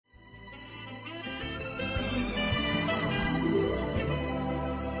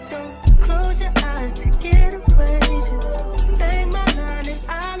was to get away. Just make my line and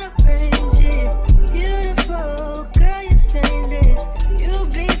I'll arrange it. Beautiful girl, you're stainless. You'll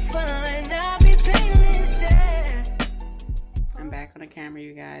be fine, I'll be painless, yeah. I'm back on the camera,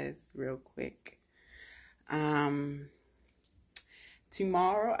 you guys, real quick.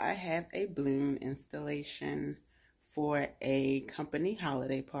 Tomorrow I have a balloon installation for a company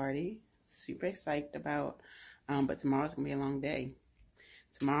holiday party. Super psyched about, but tomorrow's gonna be a long day.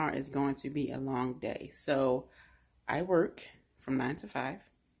 Tomorrow is going to be a long day. So I work from 9 to 5,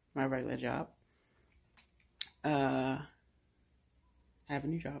 my regular job. I have a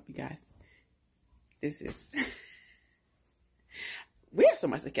new job, you guys. This is we have so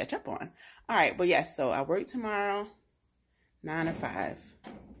much to catch up on. All right, but yes, so I work tomorrow 9 to 5.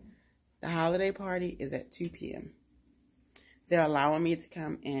 The holiday party is at 2 p.m. They're allowing me to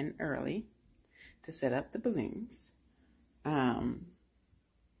come in early to set up the balloons.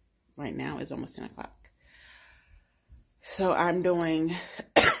 Right now it's almost 10 o'clock. So I'm doing,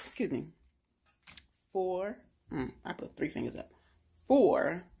 excuse me, 4, I put 3 fingers up,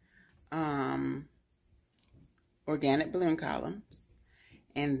 4 organic balloon columns,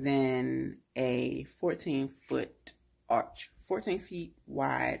 and then a 14-foot arch, 14 feet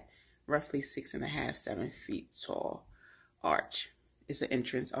wide, roughly 6.5, 7 feet tall arch. It's an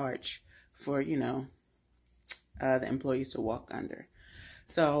entrance arch for, you know, the employees to walk under.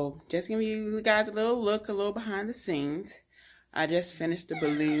 So just giving you guys a little look, a little behind the scenes. I just finished the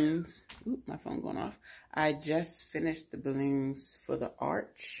balloons. Oop, my phone going off. I just finished the balloons for the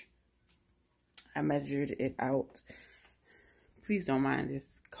arch. I measured it out. Please don't mind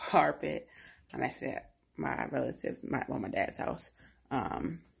this carpet. I'm actually at my relatives, my dad's house.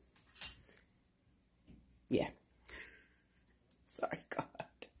 Yeah. Sorry, God.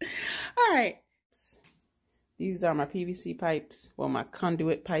 All right. These are my PVC pipes, well, my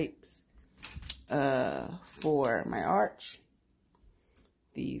conduit pipes for my arch.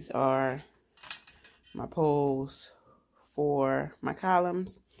 These are my poles for my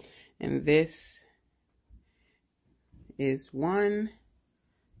columns. And this is 1,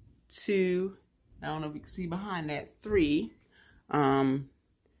 2, I don't know if you can see behind that, 3,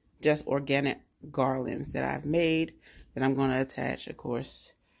 just organic garlands that I've made that I'm going to attach, of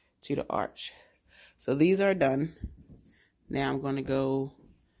course, to the arch. So these are done. Now I'm going to go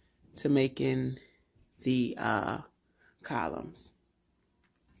to making the columns.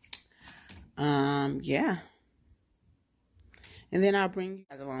 Yeah. And then I'll bring you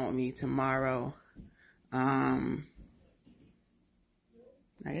guys along with me tomorrow. I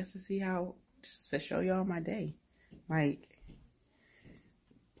guess to see how, just to show y'all my day. Like,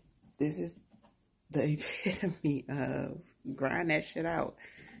 this is the epitome of grind that shit out.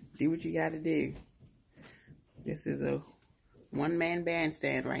 Do what you gotta do. This is a one-man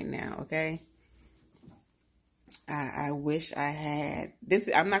bandstand right now, okay? I wish I had, this,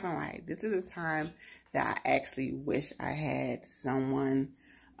 I'm not gonna lie, this is a time that I actually wish I had someone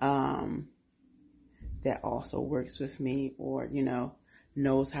that also works with me, or, you know,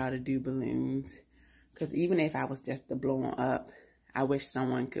 knows how to do balloons. Because even if I was just to blow them up, I wish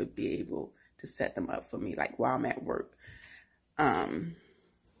someone could be able to set them up for me, like while I'm at work.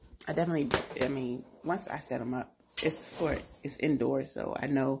 I definitely, I mean, once I set them up, it's indoors, so I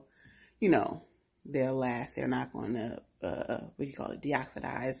know, you know, they'll last. They're not going to, what do you call it,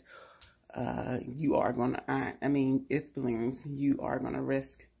 deoxidize. You are going to, I mean, it's balloons. You are going to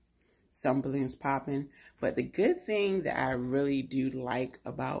risk some balloons popping. But the good thing that I really do like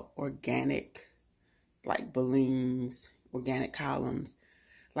about organic, like balloons, organic columns,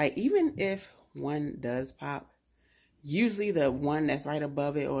 like even if one does pop, usually the one that's right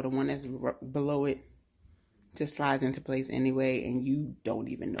above it or the one that's below it just slides into place anyway, and you don't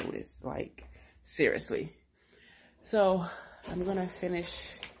even notice, like, seriously. So I'm gonna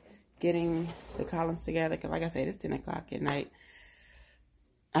finish getting the columns together, because like I said, it's 10 o'clock at night.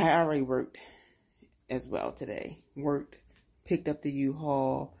 I already worked as well today. Worked, picked up the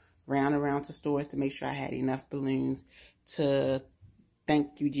U-Haul, ran around to stores to make sure I had enough balloons to,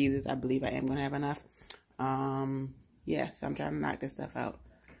 thank you, Jesus, I believe I am gonna have enough. Yes, I'm trying to knock this stuff out.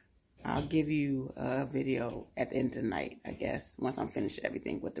 I'll give you a video at the end of the night, I guess, once I'm finished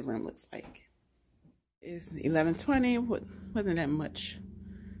everything, what the room looks like. It's 11:20, wasn't that much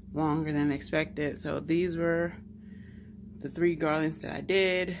longer than expected. So these were the 3 garlands that I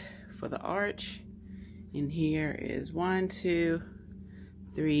did for the arch. And here is 1, 2,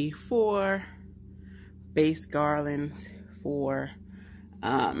 3, 4 base garlands for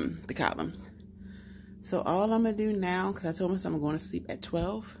the columns. So all I'm gonna do now, because I told myself I'm going to sleep at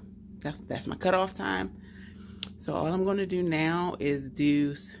 12. That's my cutoff time. So all I'm gonna do now is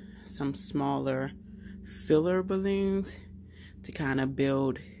do some smaller filler balloons to kind of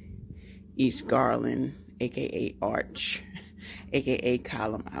build each garland, aka arch, aka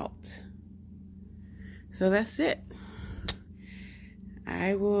column out. So that's it.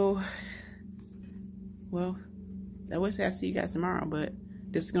 I will, well, I would say I'll see you guys tomorrow, but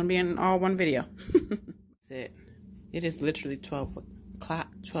this is gonna be in all one video. That's it. It is literally 12 o'clock,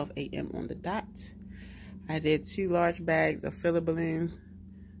 12 a.m. on the dot. I did 2 large bags of filler balloons.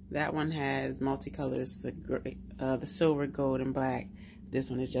 That one has multicolors, the silver, gold, and black. This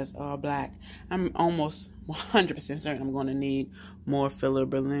one is just all black. I'm almost 100% certain I'm going to need more filler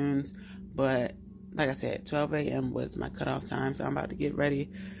balloons. But like I said, 12 a.m. was my cutoff time. So I'm about to get ready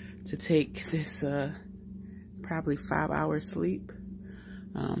to take this probably 5-hour sleep.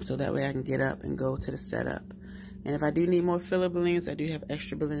 So that way I can get up and go to the setup. And if I do need more filler balloons, I do have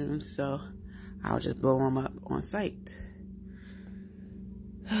extra balloons. So I'll just blow them up on site.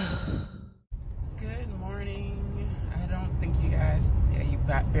 Good morning. I don't think you guys, yeah, you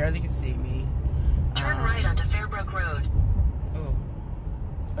barely can see me. Turn right onto Fairbrook Road. Oh,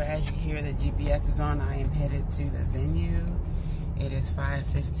 but as you hear the GPS is on, I am headed to the venue. It is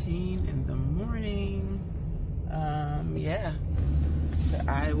 5:15 in the morning. Yeah. So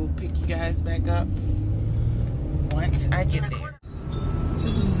I will pick you guys back up once I get there.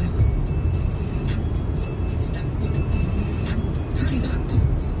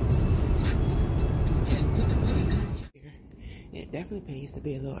 It definitely pays to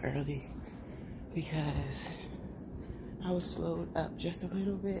be a little early because I was slowed up just a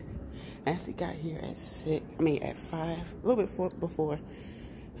little bit. I actually got here at 5, a little bit before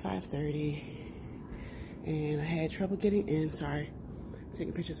 5:30, and I had trouble getting in. Sorry, I'm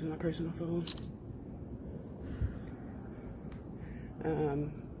taking pictures with my personal phone.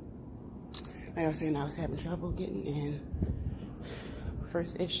 Like I was saying, I was having trouble getting in.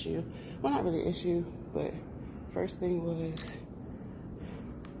 First issue, well, not really issue, but first thing was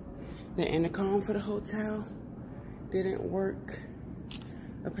the intercom for the hotel didn't work,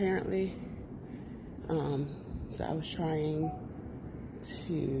 apparently. So I was trying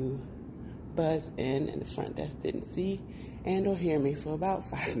to buzz in and the front desk didn't see and or hear me for about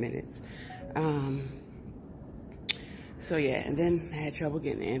 5 minutes. So yeah, and then I had trouble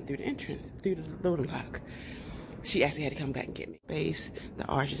getting in through the entrance, through the loading lock. She actually had to come back and get me. Base, the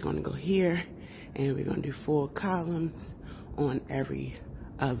arch is gonna go here, and we're gonna do 4 columns on every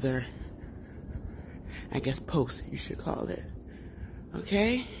other, I guess, post, you should call it.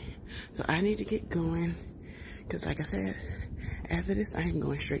 Okay? So I need to get going, because like I said, after this, I am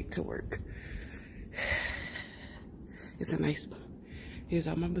going straight to work. It's a nice, here's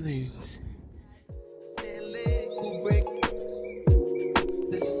all my balloons.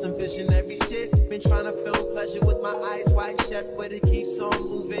 This is some visionary shit. Been trying to film pleasure with my eyes wide shut, but it keeps on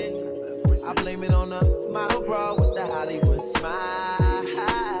moving. I blame it on the model bra with the Hollywood smile.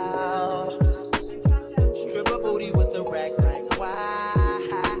 Strip a booty with the rack like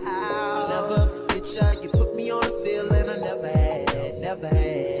wow. Never forget ya, you put me on a feeling I never had, never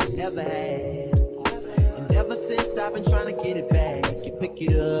had, never had. And ever since I've been trying to get it back, you pick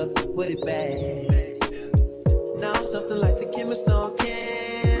it up, put it back. Now I'm something like the chemist on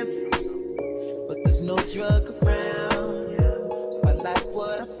campus, but there's no drug around. I like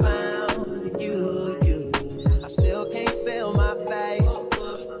what I found in you. I still can't feel my face.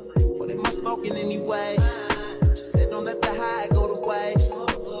 What am I smoking anyway? She said don't let the high go to waste.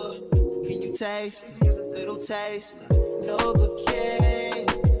 Can you taste a little taste? Novocaine,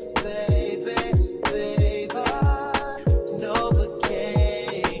 baby, baby.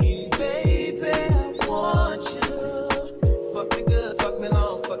 Novocaine, baby, I want you. Fuck me good, fuck me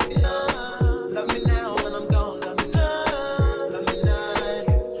long, fuck me long. Love me now when I'm gone, love me now. Love me now,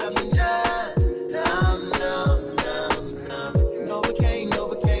 love me now. Numb, numb, numb, numb. Novocaine,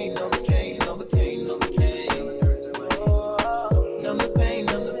 Novocaine, Novocaine, Novocaine, Novocaine. Oh, numb the pain,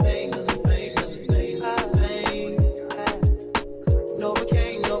 numb the pain, numb the pain, numb the pain, numb the pain.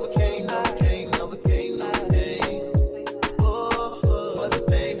 Novocaine, Novocaine, Novocaine, Novocaine, Novocaine. Oh, for the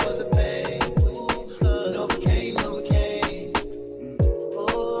pain, for the pain. Novocaine, Novocaine.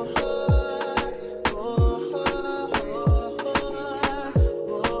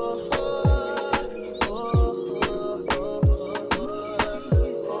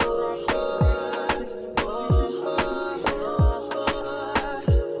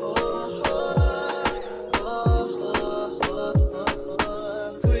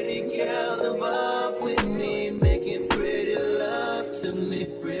 Pretty girls involved with me, making pretty love to me,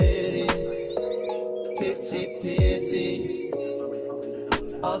 pretty. Pity, pity.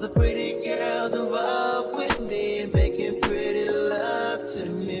 All the pretty girls involved with me, making pretty love to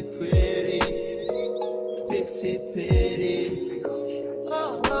me, pretty. pity, pity.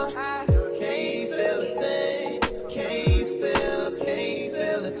 Oh, I can't feel a thing. Can't feel a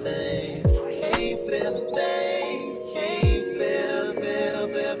thing. Can't feel a thing. Can't feel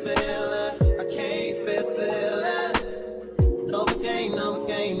it. I can't feel it. Novocaine.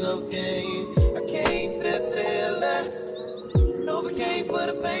 I can't feel it. Novocaine for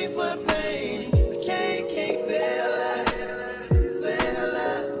the pain. I can't feel it.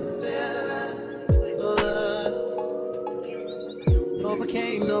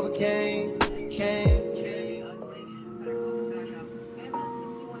 Novocaine, can't.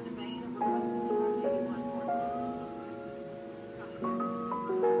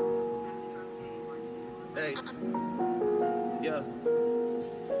 Hey, yeah.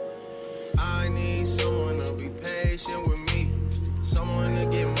 I need someone to be patient with me, someone to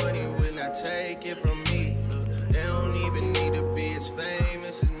get money when I take it from me. They don't even need to be as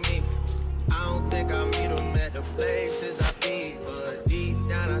famous as me. I don't think I meet them at the places I be, but deep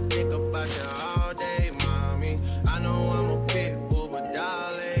down I think about you all day, mommy. I know I'm a pit bull, but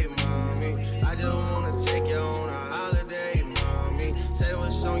darling, mommy, I just wanna take you on a holiday, mommy. Say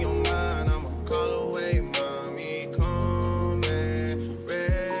what's on your mind, I'ma call away, mommy. Come and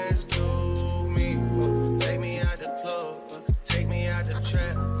rescue me. Take me out the club, take me out the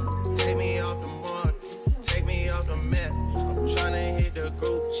trap, take me off the market, take me off the map. I'm tryna hit the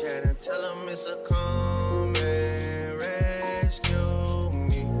group chat and tell them it's a come and rescue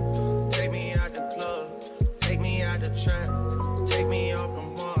me. Take me out the club, take me out the trap, take me off the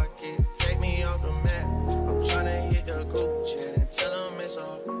market, take me off the map. I'm tryna hit the group chat and tell them it's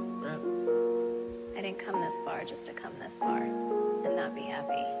all rap. I didn't come this far just to come this far and not be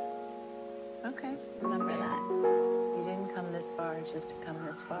happy. Okay. Remember that. You didn't come this far just to come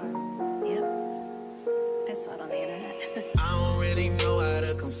this far. Yep. I saw it on the internet. I don't really know how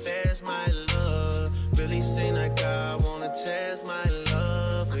to confess my love. Really seem like I wanna test my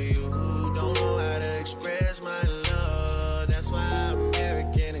love for you. Don't know how to express my love. That's why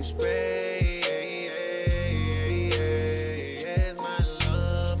American Express my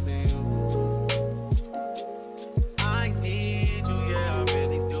love for you. I need you, yeah, I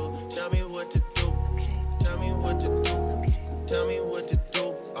really do. Tell me what to do. Tell me what to do. Tell me what to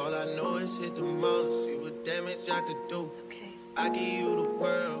do. All I know is hit the mall and see what damage I could do. I give you the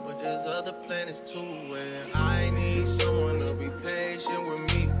world, but there's other planets too. And I need someone to be patient with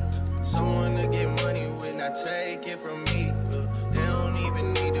me, someone to get money when I take it from me. They don't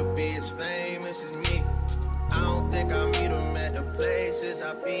even need to be as famous as me. I don't think I meet them at the places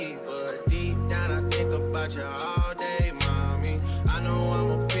I be, but deep down I think about you all day, mommy. I know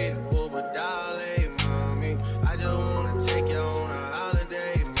I'm a pit bull, but darling, mommy, I just wanna take you on a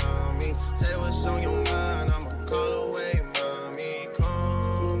holiday, mommy. Say what's on your mind, I'ma call away, mommy.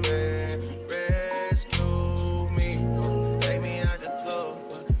 Come and rescue me. Take me out the club,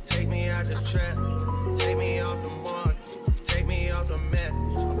 take me out the trap, take me off the market, take me off the map.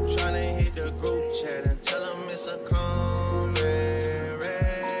 I'm tryna hit the group chat and tell them it's a come and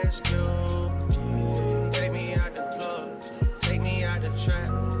rescue me. Take me out the club, take me out the trap,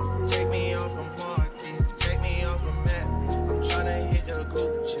 take me off the market, take me off the map. I'm tryna hit the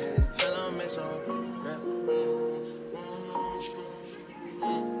group chat and tell them it's all rap.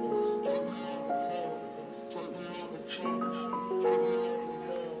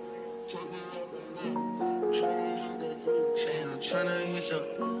 Man, I'm tryna hit the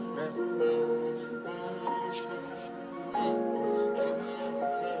rap.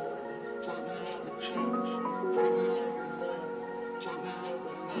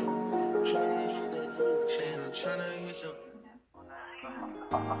 Man, I'm tryna hit the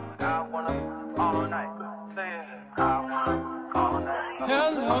I wanna all night. Say it. I wanna all night.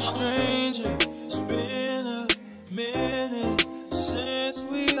 Hello, stranger. It's been a minute since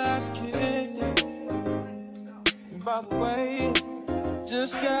we last kicked it. And by the way,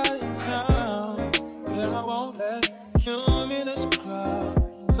 just got in town, and I won't let cumulus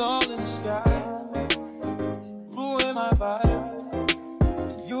clouds all in the sky ruin my vibe.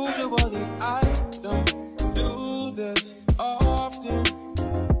 And usually I don't do this often,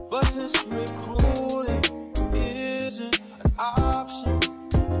 but since recruiting isn't an option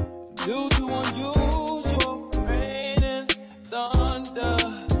due to unusual rain and thunder,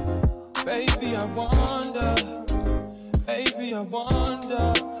 baby, I wonder,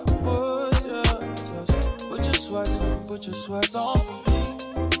 would you just put your sweats on for me?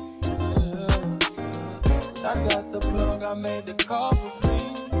 Yeah. I got the plug, I made the call for me.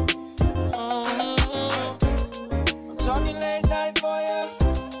 I'm talking late night for ya.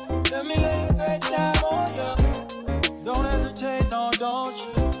 Let me lay a great time on ya. Don't hesitate, no, don't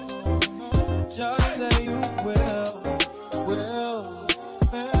you? Just say you will.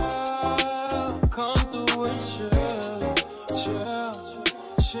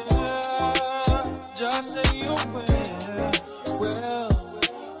 chill. Just say you will.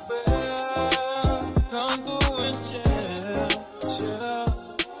 Come through and chill.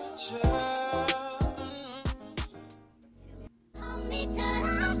 Hold me till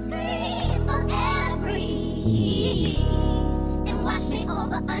I scream or air breathe, and wash me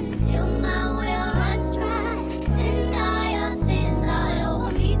over until my way.